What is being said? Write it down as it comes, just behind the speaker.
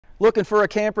Looking for a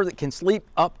camper that can sleep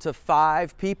up to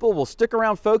 5 people? Well, stick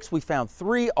around, folks. We found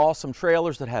 3 awesome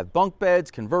trailers that have bunk beds,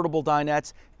 convertible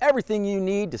dinettes, everything you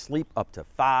need to sleep up to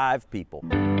 5 people.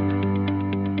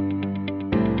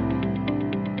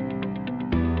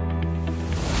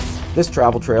 This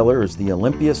travel trailer is the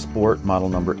Olympia Sport model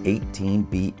number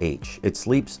 18BH. It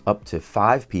sleeps up to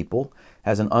 5 people,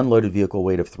 has an unloaded vehicle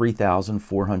weight of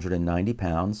 3,490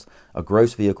 pounds, a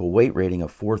gross vehicle weight rating of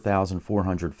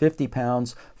 4,450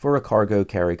 pounds for a cargo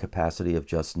carry capacity of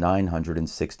just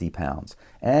 960 pounds.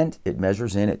 And it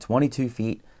measures in at 22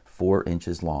 feet, 4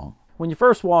 inches long. When you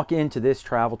first walk into this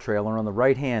travel trailer, on the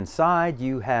right-hand side,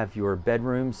 you have your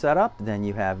bedroom set up, then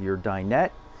you have your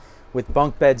dinette with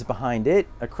bunk beds behind it.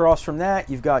 Across from that,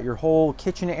 you've got your whole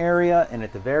kitchen area, and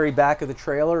at the very back of the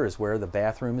trailer is where the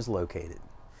bathroom is located.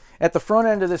 At the front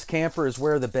end of this camper is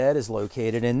where the bed is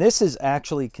located, and this is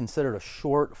actually considered a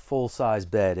short, full-size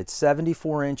bed. It's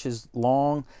 74 inches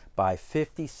long by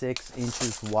 56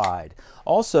 inches wide.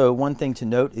 Also, one thing to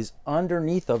note is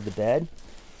underneath of the bed,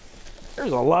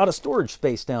 there's a lot of storage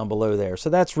space down below there, so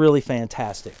that's really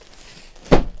fantastic.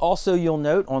 Also, you'll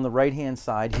note on the right-hand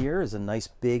side here is a nice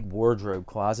big wardrobe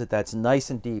closet that's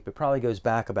nice and deep. It probably goes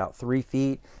back about 3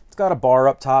 feet. It's got a bar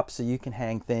up top so you can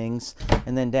hang things.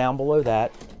 And then down below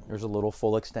that, there's a little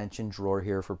full extension drawer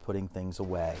here for putting things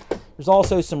away. There's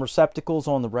also some receptacles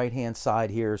on the right-hand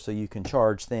side here so you can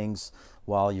charge things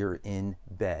while you're in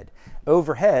bed.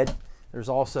 Overhead, there's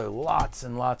also lots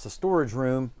and lots of storage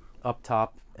room up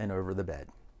top and over the bed.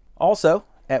 Also,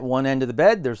 at one end of the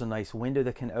bed, there's a nice window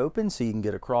that can open so you can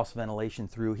get a cross ventilation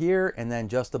through here. And then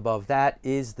just above that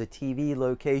is the TV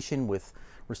location with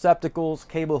receptacles,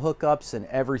 cable hookups, and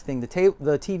everything. The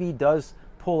TV does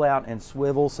pull out and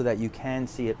swivel so that you can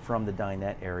see it from the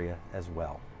dinette area as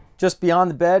well. Just beyond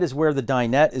the bed is where the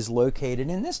dinette is located.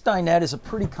 And this dinette is a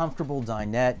pretty comfortable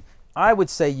dinette. I would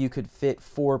say you could fit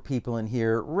 4 people in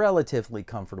here relatively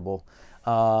comfortable.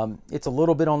 It's a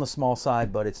little bit on the small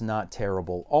side, but it's not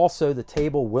terrible. Also, the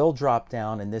table will drop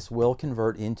down and this will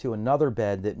convert into another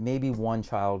bed that maybe one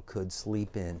child could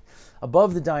sleep in.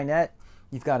 Above the dinette,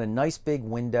 you've got a nice big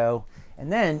window,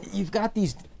 and then you've got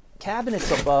these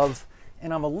cabinets above,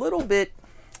 and I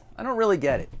don't really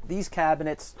get it. These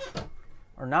cabinets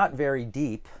are not very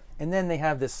deep, and then they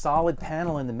have this solid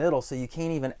panel in the middle, so you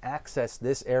can't even access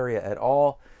this area at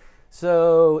all.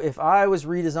 So if I was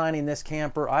redesigning this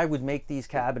camper, I would make these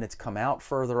cabinets come out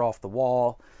further off the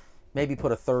wall, maybe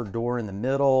put a 3rd door in the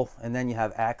middle, and then you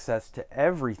have access to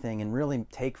everything and really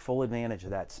take full advantage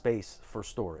of that space for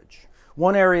storage.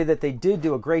 One area that they did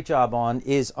do a great job on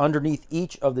is underneath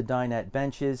each of the dinette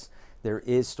benches. There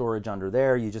is storage under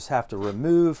there. You just have to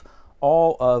remove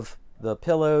all of the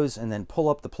pillows and then pull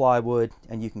up the plywood,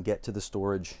 and you can get to the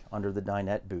storage under the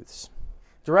dinette booths.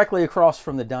 Directly across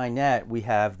from the dinette, we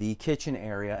have the kitchen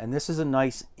area, and this is a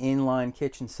nice inline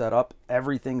kitchen setup.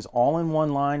 Everything's all in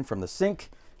one line from the sink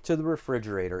to the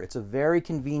refrigerator. It's a very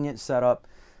convenient setup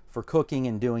for cooking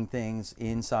and doing things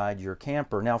inside your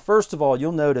camper. Now, first of all,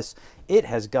 you'll notice it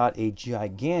has got a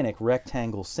gigantic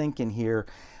rectangle sink in here.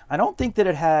 I don't think that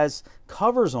it has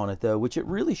covers on it though, which it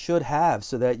really should have,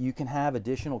 so that you can have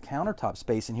additional countertop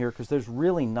space in here, because there's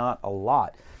really not a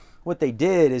lot. What they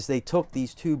did is they took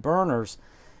these 2 burners,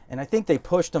 and I think they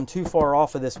pushed them too far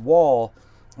off of this wall,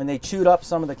 and they chewed up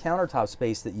some of the countertop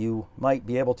space that you might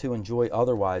be able to enjoy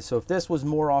otherwise. So if this was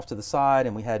more off to the side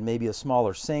and we had maybe a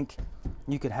smaller sink,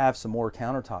 you could have some more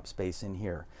countertop space in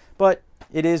here. But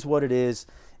it is what it is,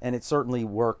 and it certainly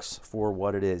works for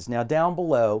what it is. Now down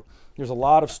below, there's a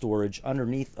lot of storage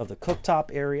underneath of the cooktop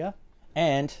area,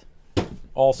 and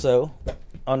also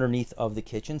underneath of the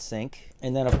kitchen sink.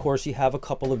 And then of course you have a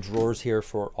couple of drawers here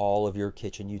for all of your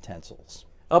kitchen utensils.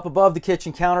 Up above the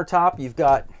kitchen countertop, you've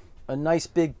got a nice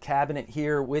big cabinet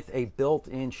here with a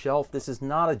built-in shelf. This is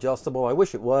not adjustable. I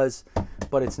wish it was,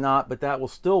 but it's not, but that will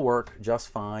still work just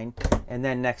fine. And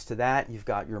then next to that, you've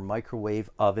got your microwave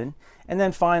oven. And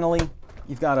then finally,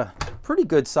 you've got a pretty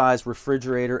good size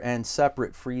refrigerator and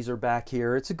separate freezer back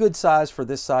here. It's a good size for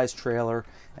this size trailer,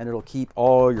 and it'll keep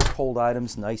all your cold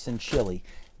items nice and chilly.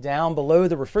 Down below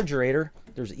the refrigerator,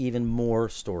 there's even more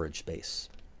storage space.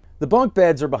 The bunk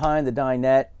beds are behind the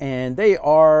dinette, and they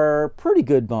are pretty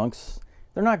good bunks.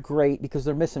 They're not great because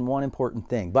they're missing one important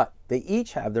thing, but they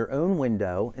each have their own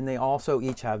window, and they also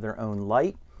each have their own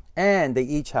light, and they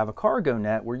each have a cargo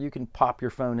net where you can pop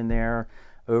your phone in there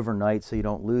overnight so you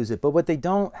don't lose it. But what they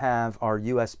don't have are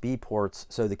USB ports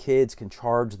so the kids can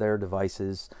charge their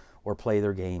devices or play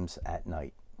their games at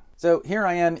night. So here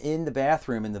I am in the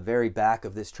bathroom in the very back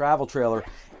of this travel trailer,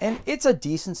 and it's a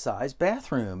decent sized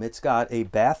bathroom. It's got a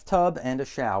bathtub and a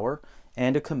shower,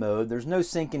 and a commode. There's no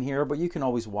sink in here, but you can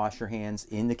always wash your hands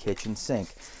in the kitchen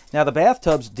sink. Now the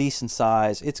bathtub's decent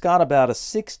size. It's got about a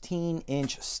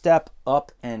 16-inch step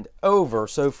up and over.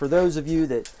 So for those of you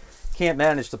that can't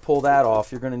manage to pull that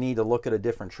off, you're going to need to look at a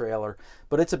different trailer.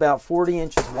 But it's about 40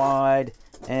 inches wide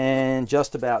and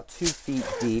just about 2 feet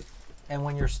deep. And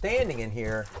when you're standing in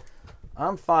here,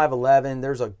 I'm 5'11".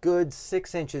 There's a good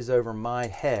 6 inches over my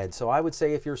head. So I would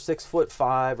say if you're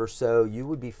 6'5" or so, you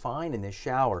would be fine in this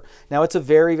shower. Now it's a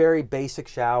very, very basic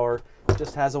shower. It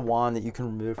just has a wand that you can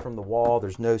remove from the wall.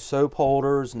 There's no soap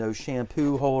holders, no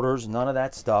shampoo holders, none of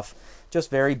that stuff. Just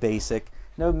very basic.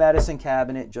 No medicine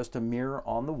cabinet, just a mirror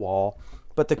on the wall.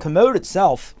 But the commode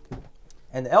itself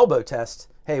and the elbow test,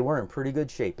 hey, we're in pretty good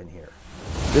shape in here.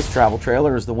 This travel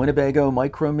trailer is the Winnebago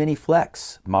Micro Minnie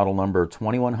Flex, model number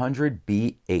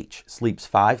 2100BH. Sleeps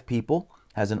 5 people,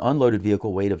 has an unloaded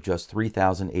vehicle weight of just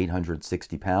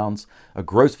 3,860 pounds, a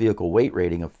gross vehicle weight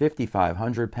rating of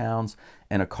 5,500 pounds,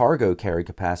 and a cargo carry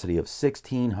capacity of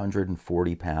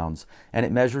 1,640 pounds. And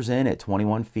it measures in at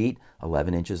 21 feet,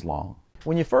 11 inches long.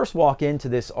 When you first walk into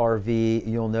this RV,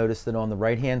 you'll notice that on the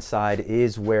right-hand side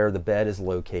is where the bed is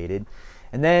located.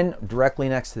 And then directly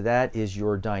next to that is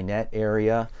your dinette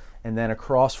area. And then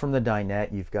across from the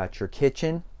dinette, you've got your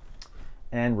kitchen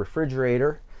and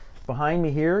refrigerator. Behind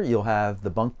me here, you'll have the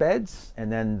bunk beds,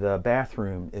 and then the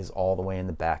bathroom is all the way in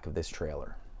the back of this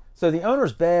trailer. So the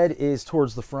owner's bed is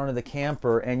towards the front of the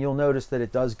camper, and you'll notice that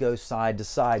it does go side to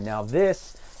side. Now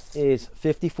this is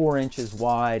 54 inches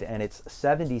wide and it's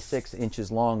 76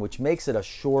 inches long, which makes it a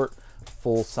short,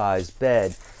 full-size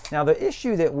bed. Now the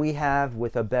issue that we have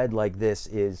with a bed like this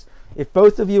is if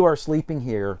both of you are sleeping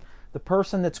here, the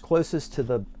person that's closest to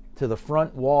the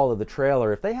front wall of the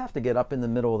trailer, if they have to get up in the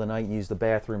middle of the night and use the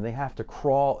bathroom, they have to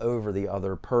crawl over the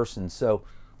other person. So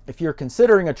if you're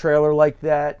considering a trailer like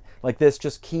this,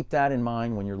 just keep that in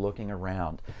mind when you're looking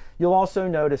around. You'll also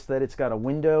notice that it's got a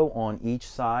window on each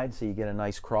side, so you get a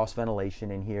nice cross ventilation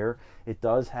in here. It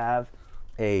does have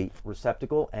a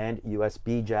receptacle and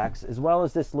USB jacks, as well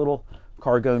as this little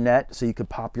cargo net, so you could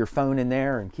pop your phone in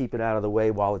there and keep it out of the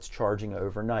way while it's charging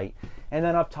overnight. And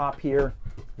then up top here,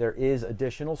 there is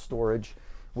additional storage,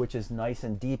 which is nice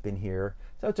and deep in here.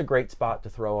 So it's a great spot to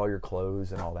throw all your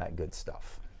clothes and all that good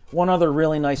stuff. One other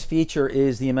really nice feature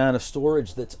is the amount of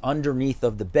storage that's underneath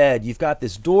of the bed. You've got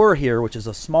this door here, which is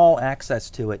a small access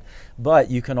to it,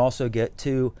 but you can also get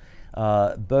to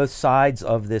both sides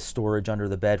of this storage under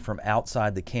the bed from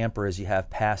outside the camper, as you have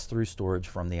pass-through storage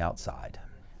from the outside.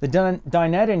 The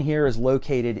dinette in here is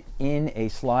located in a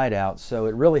slide out, so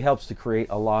it really helps to create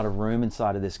a lot of room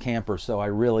inside of this camper, so I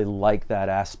really like that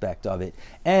aspect of it.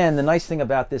 And the nice thing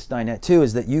about this dinette too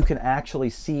is that you can actually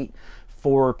seat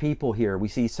 4 people here. We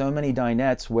see so many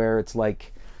dinettes where it's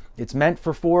like it's meant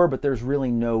for 4, but there's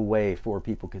really no way 4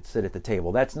 people could sit at the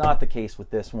table. That's not the case with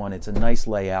this one. It's a nice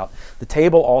layout. The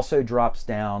table also drops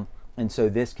down, and so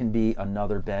this can be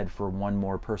another bed for 1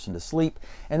 more person to sleep.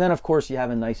 And then of course you have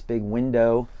a nice big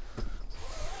window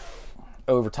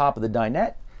over top of the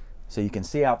dinette, so you can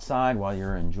see outside while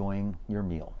you're enjoying your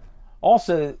meal.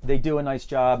 Also, they do a nice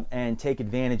job and take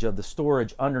advantage of the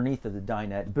storage underneath of the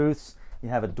dinette booths. You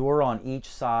have a door on each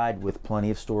side with plenty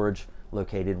of storage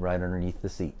located right underneath the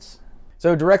seats.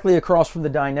 So directly across from the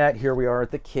dinette, here we are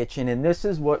at the kitchen, and this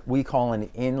is what we call an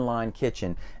inline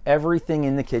kitchen. Everything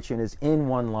in the kitchen is in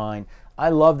one line. I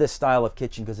love this style of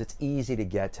kitchen because it's easy to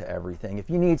get to everything. If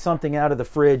you need something out of the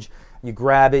fridge, you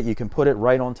grab it, you can put it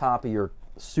right on top of your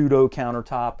pseudo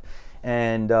countertop,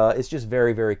 and it's just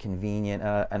very, very convenient,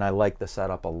 and I like the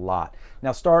setup a lot.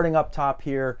 Now starting up top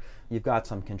here, you've got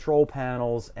some control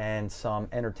panels and some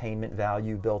entertainment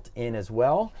value built in as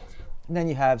well. And then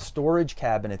you have storage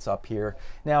cabinets up here.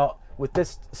 Now with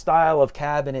this style of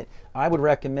cabinet, I would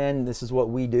recommend, this is what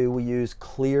we do, we use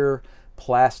clear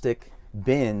plastic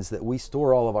bins that we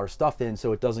store all of our stuff in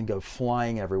so it doesn't go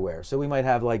flying everywhere. So we might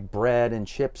have like bread and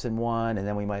chips in one, and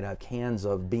then we might have cans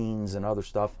of beans and other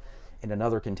stuff in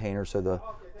another container so the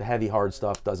heavy hard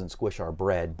stuff doesn't squish our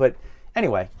bread. But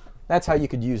anyway, that's how you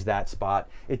could use that spot.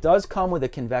 It does come with a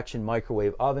convection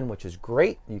microwave oven, which is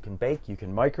great. You can bake, you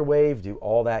can microwave, do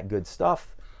all that good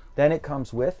stuff. Then it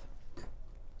comes with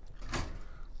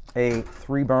a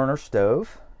 3-burner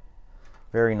stove.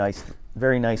 Very nice,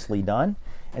 very nicely done.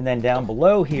 And then down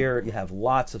below here, you have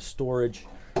lots of storage,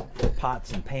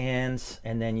 pots and pans,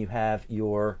 and then you have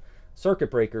your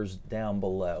circuit breakers down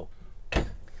below.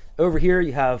 Over here,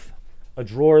 you have a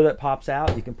drawer that pops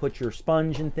out. You can put your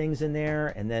sponge and things in there,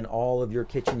 and then all of your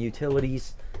kitchen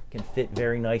utilities can fit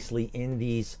very nicely in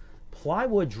these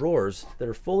plywood drawers that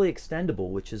are fully extendable,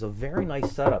 which is a very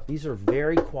nice setup. These are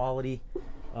very quality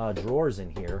drawers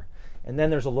in here. And then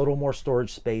there's a little more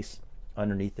storage space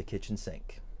underneath the kitchen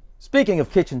sink. Speaking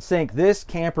of kitchen sink, this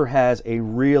camper has a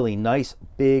really nice,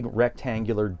 big,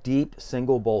 rectangular, deep,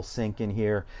 single bowl sink in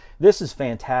here. This is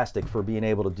fantastic for being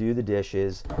able to do the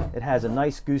dishes. It has a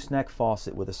nice gooseneck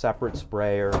faucet with a separate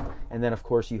sprayer. And then, of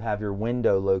course, you have your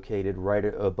window located right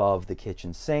above the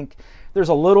kitchen sink. There's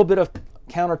a little bit of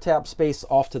countertop space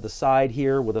off to the side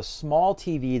here with a small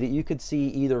TV that you could see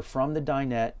either from the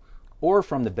dinette or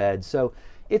from the bed. So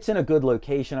it's in a good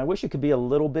location. I wish it could be a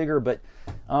little bigger, but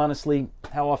honestly,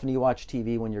 how often do you watch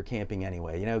TV when you're camping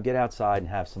anyway? You know, get outside and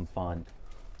have some fun.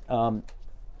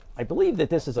 I believe that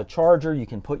this is a charger. You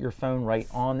can put your phone right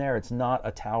on there. It's not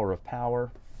a tower of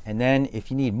power. And then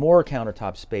if you need more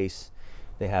countertop space,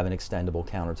 they have an extendable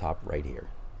countertop right here.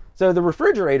 So the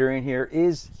refrigerator in here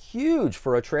is huge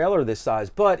for a trailer this size,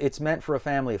 but it's meant for a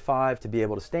family of 5 to be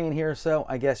able to stay in here. So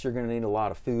I guess you're going to need a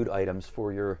lot of food items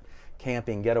for your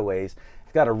camping getaways.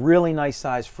 It's got a really nice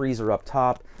size freezer up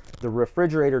top. The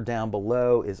refrigerator down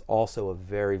below is also a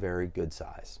very, very good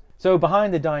size. So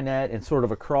behind the dinette and sort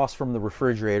of across from the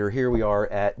refrigerator, here we are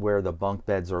at where the bunk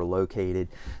beds are located.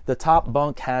 The top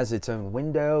bunk has its own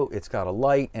window, it's got a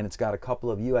light, and it's got a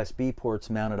couple of USB ports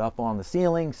mounted up on the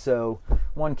ceiling, so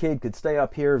one kid could stay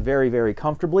up here very, very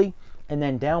comfortably. And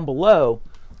then down below,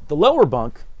 the lower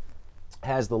bunk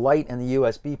has the light and the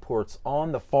USB ports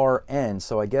on the far end,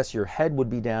 so I guess your head would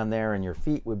be down there and your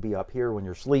feet would be up here when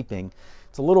you're sleeping.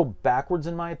 It's a little backwards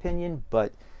in my opinion,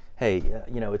 but hey,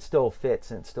 you know, it still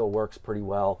fits and it still works pretty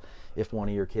well if one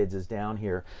of your kids is down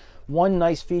here. One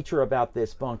nice feature about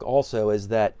this bunk also is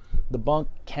that the bunk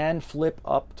can flip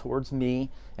up towards me,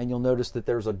 and you'll notice that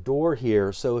there's a door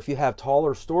here, so if you have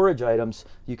taller storage items,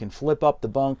 you can flip up the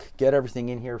bunk, get everything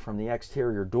in here from the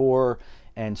exterior door,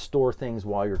 and store things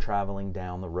while you're traveling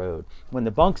down the road. When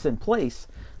the bunk's in place,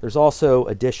 there's also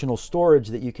additional storage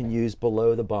that you can use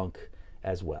below the bunk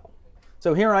as well.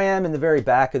 So here I am in the very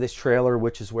back of this trailer,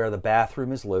 which is where the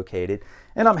bathroom is located,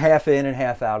 and I'm half in and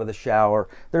half out of the shower.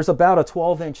 There's about a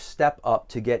 12-inch step up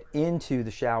to get into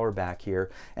the shower back here,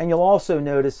 and you'll also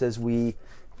notice as we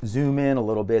zoom in a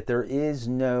little bit, there is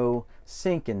no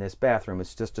sink in this bathroom.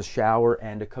 It's just a shower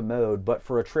and a commode, but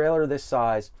for a trailer this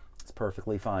size, it's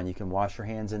perfectly fine. You can wash your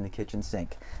hands in the kitchen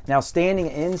sink. Now, standing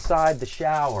inside the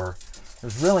shower,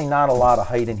 there's really not a lot of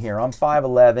height in here. I'm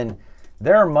 5'11".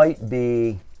 There might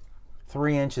be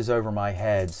 3 inches over my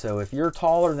head. So if you're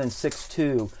taller than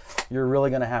 6'2", you're really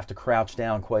going to have to crouch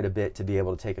down quite a bit to be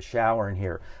able to take a shower in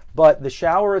here. But the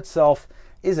shower itself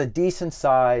is a decent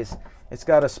size. It's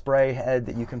got a spray head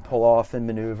that you can pull off and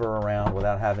maneuver around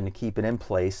without having to keep it in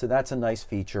place. So that's a nice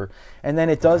feature. And then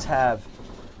it does have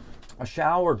a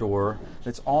shower door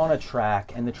that's on a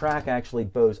track, and the track actually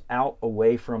bows out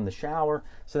away from the shower,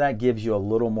 so that gives you a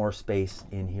little more space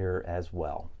in here as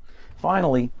well.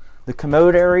 Finally, the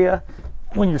commode area,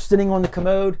 when you're sitting on the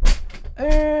commode,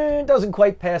 it doesn't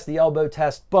quite pass the elbow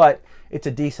test, but it's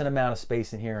a decent amount of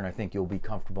space in here, and I think you'll be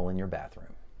comfortable in your bathroom.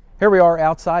 Here we are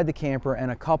outside the camper,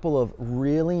 and a couple of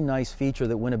really nice features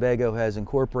that Winnebago has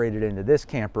incorporated into this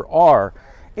camper are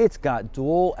it's got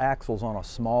dual axles on a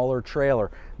smaller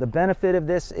trailer. The benefit of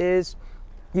this is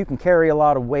you can carry a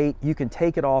lot of weight, you can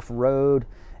take it off road,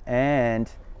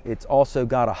 and it's also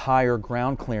got a higher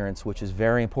ground clearance, which is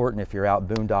very important if you're out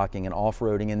boondocking and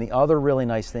off-roading. And the other really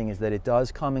nice thing is that it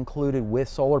does come included with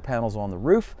solar panels on the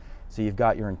roof, so you've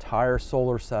got your entire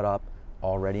solar setup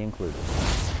already included.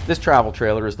 This travel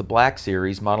trailer is the Black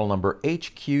Series, model number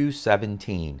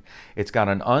HQ17. It's got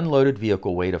an unloaded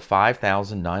vehicle weight of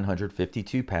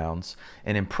 5,952 pounds,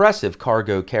 an impressive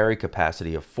cargo carry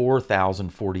capacity of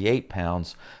 4,048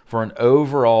 pounds, for an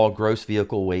overall gross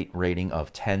vehicle weight rating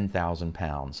of 10,000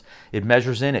 pounds. It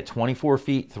measures in at 24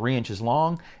 feet 3 inches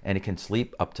long, and it can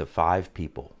sleep up to 5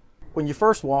 people. When you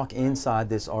first walk inside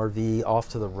this RV off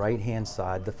to the right-hand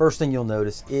side, the first thing you'll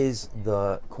notice is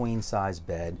the queen-size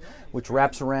bed, which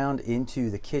wraps around into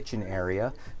the kitchen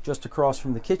area. Just across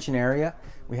from the kitchen area,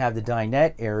 we have the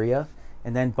dinette area,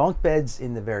 and then bunk beds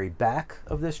in the very back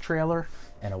of this trailer,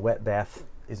 and a wet bath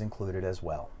is included as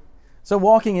well. So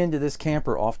walking into this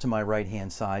camper off to my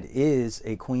right-hand side is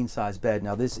a queen-size bed.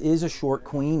 Now this is a short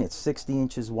queen. It's 60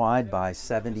 inches wide by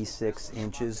 76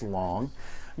 inches long.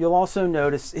 You'll also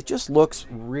notice it just looks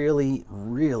really,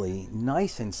 really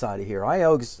nice inside of here. I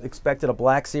always expected a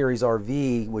Black Series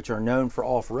RV, which are known for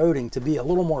off-roading, to be a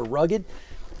little more rugged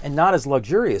and not as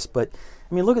luxurious. But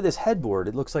I mean, look at this headboard.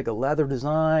 It looks like a leather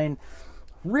design,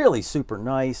 really super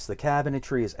nice. The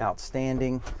cabinetry is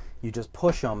outstanding. You just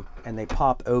push them and they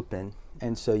pop open,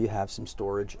 and so you have some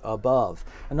storage above.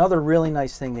 Another really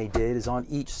nice thing they did is on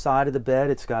each side of the bed,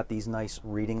 it's got these nice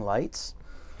reading lights.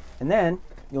 And then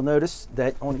you'll notice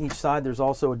that on each side there's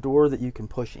also a door that you can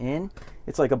push in.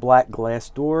 It's like a black glass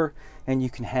door, and you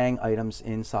can hang items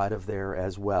inside of there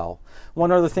as well.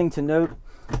 One other thing to note,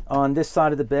 on this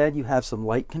side of the bed you have some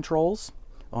light controls.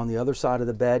 On the other side of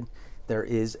the bed there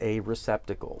is a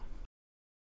receptacle.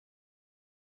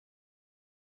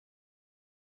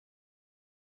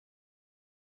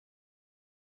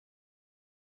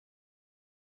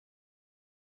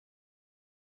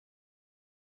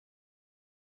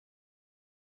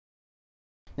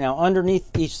 Now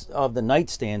underneath each of the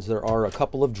nightstands there are a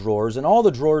couple of drawers, and all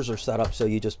the drawers are set up so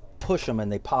you just push them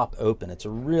and they pop open. It's a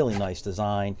really nice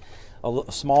design.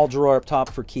 A small drawer up top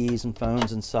for keys and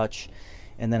phones and such,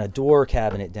 and then a door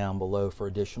cabinet down below for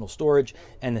additional storage,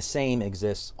 and the same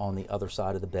exists on the other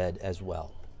side of the bed as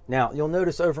well. Now you'll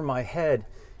notice over my head,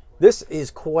 this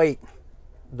is quite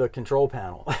the control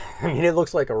panel. I mean, it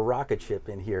looks like a rocket ship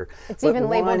in here. It's even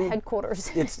labeled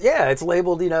headquarters. It's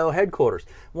labeled, you know, headquarters.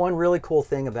 One really cool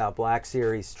thing about Black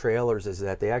Series trailers is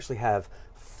that they actually have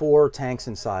 4 tanks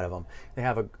inside of them. They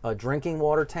have a drinking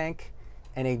water tank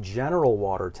and a general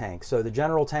water tank. So the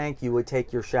general tank, you would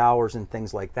take your showers and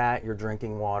things like that. Your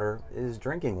drinking water is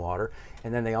drinking water.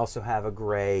 And then they also have a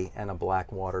gray and a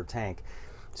black water tank.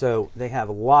 So they have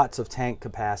lots of tank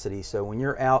capacity. So when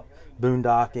you're out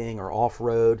boondocking or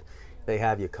off-road, they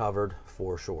have you covered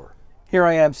for sure. Here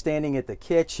I am standing at the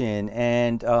kitchen,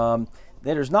 and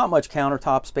there's not much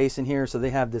countertop space in here, so they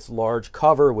have this large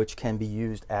cover which can be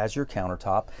used as your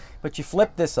countertop. But you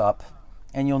flip this up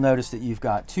and you'll notice that you've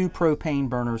got 2 propane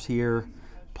burners here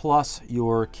plus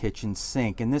your kitchen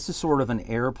sink, and this is sort of an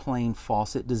airplane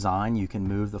faucet design. You can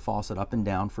move the faucet up and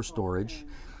down for storage.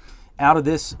 Out of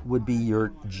this would be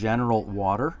your general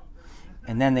water.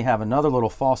 And then they have another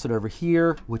little faucet over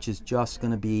here, which is just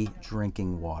going to be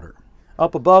drinking water.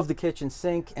 Up above the kitchen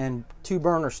sink and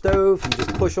 2-burner stove, you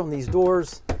just push on these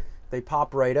doors, they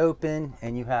pop right open,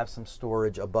 and you have some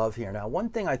storage above here. Now, one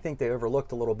thing I think they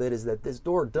overlooked a little bit is that this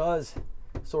door does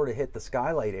sort of hit the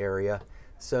skylight area.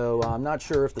 So I'm not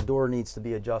sure if the door needs to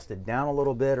be adjusted down a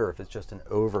little bit or if it's just an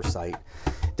oversight.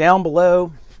 Down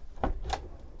below,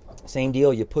 same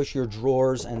deal, you push your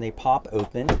drawers and they pop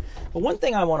open. But one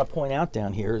thing I want to point out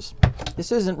down here is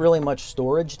this isn't really much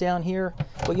storage down here,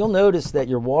 but you'll notice that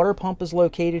your water pump is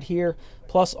located here,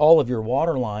 plus all of your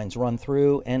water lines run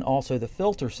through, and also the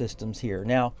filter systems here.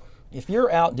 Now, if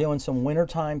you're out doing some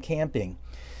wintertime camping,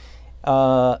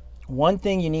 one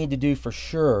thing you need to do for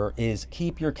sure is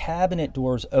keep your cabinet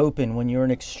doors open when you're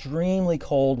in extremely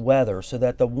cold weather so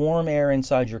that the warm air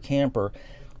inside your camper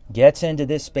gets into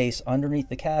this space underneath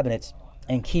the cabinets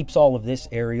and keeps all of this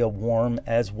area warm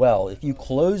as well. If you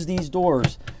close these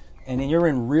doors and then you're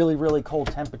in really, really cold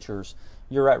temperatures,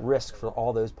 you're at risk for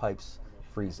all those pipes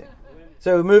freezing.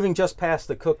 So moving just past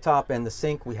the cooktop and the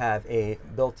sink, we have a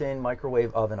built-in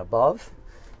microwave oven above.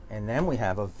 And then we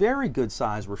have a very good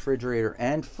size refrigerator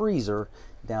and freezer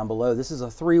down below. This is a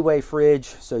 3-way fridge,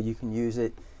 so you can use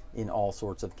it in all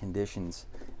sorts of conditions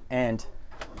and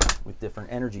with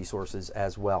different energy sources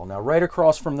as well. Now, right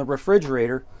across from the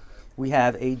refrigerator, we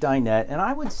have a dinette, and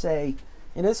I would say,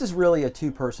 and this is really a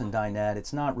 2-person dinette.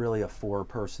 It's not really a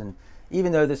 4-person.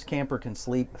 Even though this camper can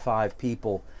sleep 5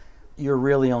 people, you're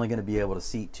really only going to be able to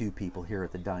seat 2 people here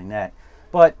at the dinette.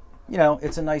 But you know,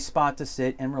 it's a nice spot to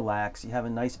sit and relax. You have a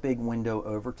nice big window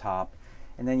over top,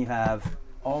 and then you have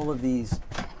all of these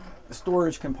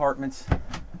storage compartments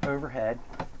overhead,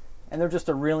 and they're just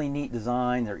a really neat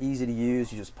design. They're easy to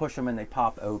use. You just push them and they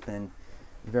pop open.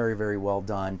 Very, very well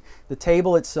done. The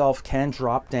table itself can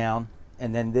drop down,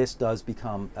 and then this does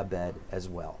become a bed as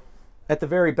well. At the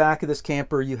very back of this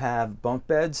camper, you have bunk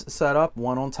beds set up,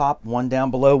 one on top, one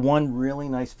down below. One really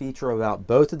nice feature about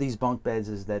both of these bunk beds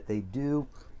is that they do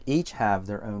each have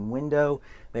their own window.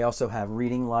 They also have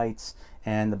reading lights,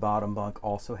 and the bottom bunk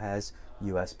also has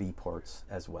USB ports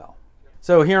as well.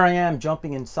 So here I am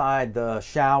jumping inside the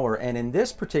shower, and in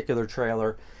this particular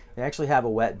trailer, they actually have a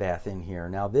wet bath in here.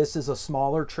 Now this is a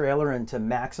smaller trailer, and to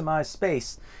maximize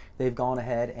space, they've gone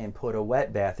ahead and put a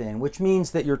wet bath in, which means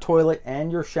that your toilet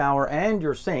and your shower and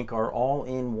your sink are all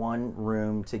in one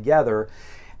room together.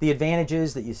 The advantage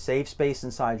is that you save space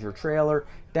inside your trailer.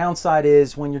 Downside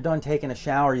is when you're done taking a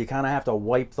shower, you kind of have to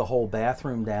wipe the whole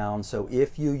bathroom down. So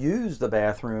if you use the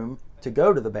bathroom to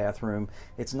go to the bathroom,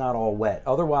 it's not all wet.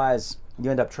 Otherwise,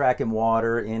 you end up tracking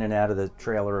water in and out of the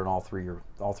trailer and all through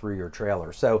your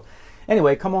trailer. So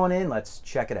anyway, come on in, let's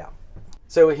check it out.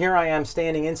 So here I am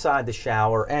standing inside the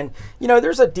shower, and you know,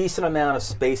 there's a decent amount of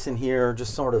space in here,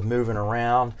 just sort of moving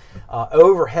around.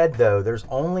 Overhead though, there's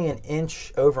only 1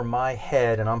 inch over my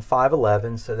head, and I'm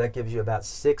 5'11", so that gives you about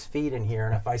 6 feet in here.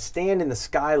 And if I stand in the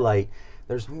skylight,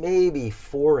 There's maybe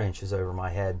 4 inches over my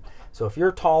head. So if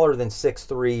you're taller than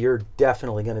 6'3", you're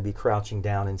definitely going to be crouching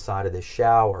down inside of this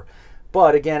shower.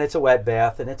 But again, it's a wet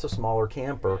bath and it's a smaller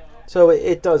camper, so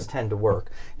it does tend to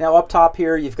work. Now up top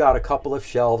here, you've got a couple of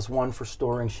shelves, one for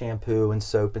storing shampoo and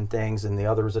soap and things, and the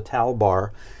other is a towel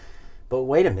bar. But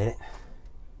wait a minute,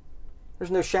 there's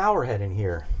no shower head in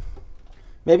here.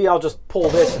 Maybe I'll just pull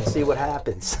this and see what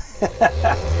happens.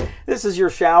 This is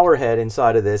your shower head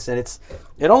inside of this, and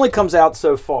it only comes out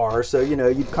so far, so you know,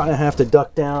 you kind of have to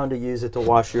duck down to use it to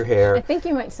wash your hair. I think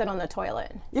you might sit on the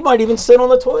toilet. You might even sit on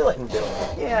the toilet and do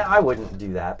it. Yeah, I wouldn't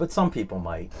do that, but some people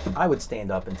might. I would stand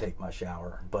up and take my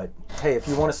shower, but hey, if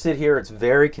you want to sit here, it's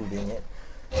very convenient.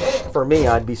 For me,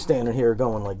 I'd be standing here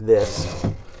going like this,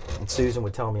 and Susan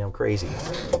would tell me I'm crazy.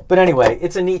 But anyway,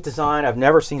 it's a neat design. I've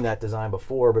never seen that design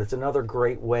before, but it's another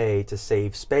great way to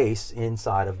save space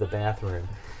inside of the bathroom.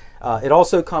 It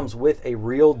also comes with a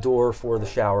real door for the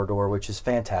shower door, which is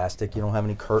fantastic. You don't have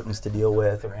any curtains to deal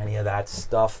with or any of that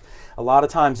stuff. A lot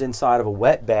of times inside of a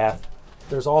wet bath,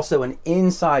 there's also an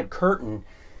inside curtain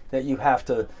that you have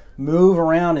to move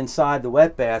around inside the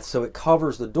wet bath so it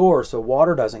covers the door so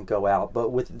water doesn't go out.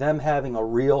 But with them having a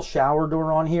real shower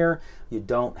door on here, you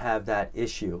don't have that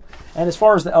issue. And as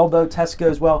far as the elbow test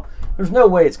goes, well, there's no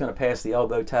way it's going to pass the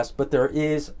elbow test, but there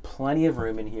is plenty of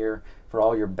room in here for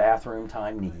all your bathroom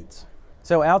time needs.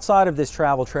 So outside of this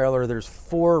travel trailer, there's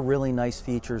 4 really nice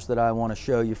features that I want to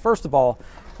show you. First of all,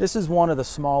 this is one of the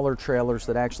smaller trailers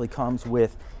that actually comes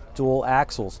with dual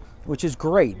axles, which is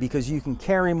great because you can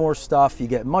carry more stuff, you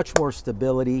get much more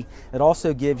stability. It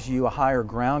also gives you a higher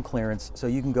ground clearance so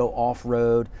you can go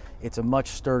off-road. It's a much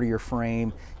sturdier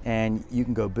frame and you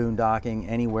can go boondocking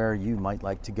anywhere you might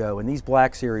like to go. And these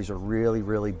Black Series are really,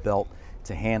 really built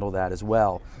to handle that as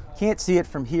well. Can't see it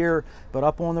from here, but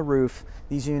up on the roof,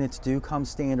 these units do come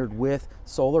standard with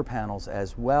solar panels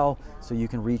as well, so you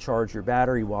can recharge your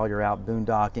battery while you're out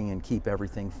boondocking and keep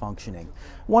everything functioning.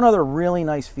 One other really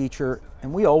nice feature,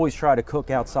 and we always try to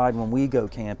cook outside when we go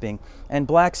camping, and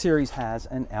Black Series has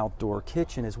an outdoor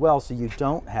kitchen as well, so you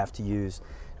don't have to use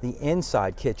the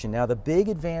inside kitchen. Now the big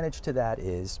advantage to that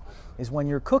is when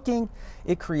you're cooking,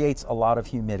 it creates a lot of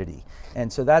humidity.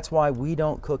 And so that's why we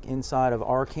don't cook inside of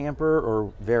our camper,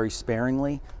 or very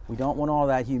sparingly. We don't want all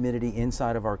that humidity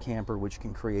inside of our camper, which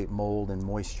can create mold and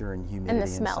moisture and humidity and the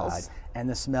smells. inside. And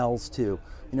the smells too.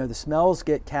 You know, the smells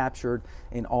get captured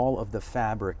in all of the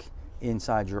fabric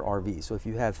inside your RV. So if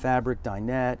you have fabric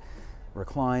dinette,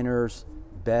 recliners,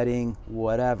 bedding,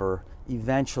 whatever,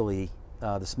 eventually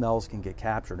the smells can get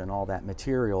captured in all that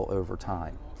material over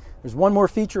time. There's one more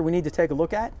feature we need to take a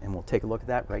look at, and we'll take a look at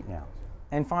that right now.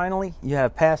 And finally, you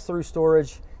have pass-through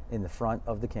storage in the front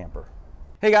of the camper.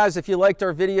 Hey guys, if you liked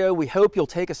our video, we hope you'll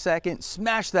take a second,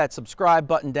 smash that subscribe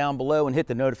button down below and hit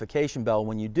the notification bell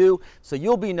when you do, so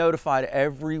you'll be notified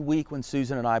every week when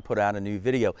Susan and I put out a new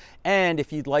video. And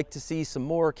if you'd like to see some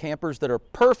more campers that are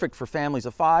perfect for families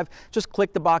of 5, just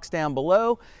click the box down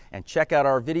below and check out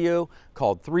our video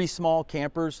called 3 Small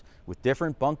Campers with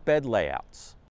Different Bunk Bed Layouts.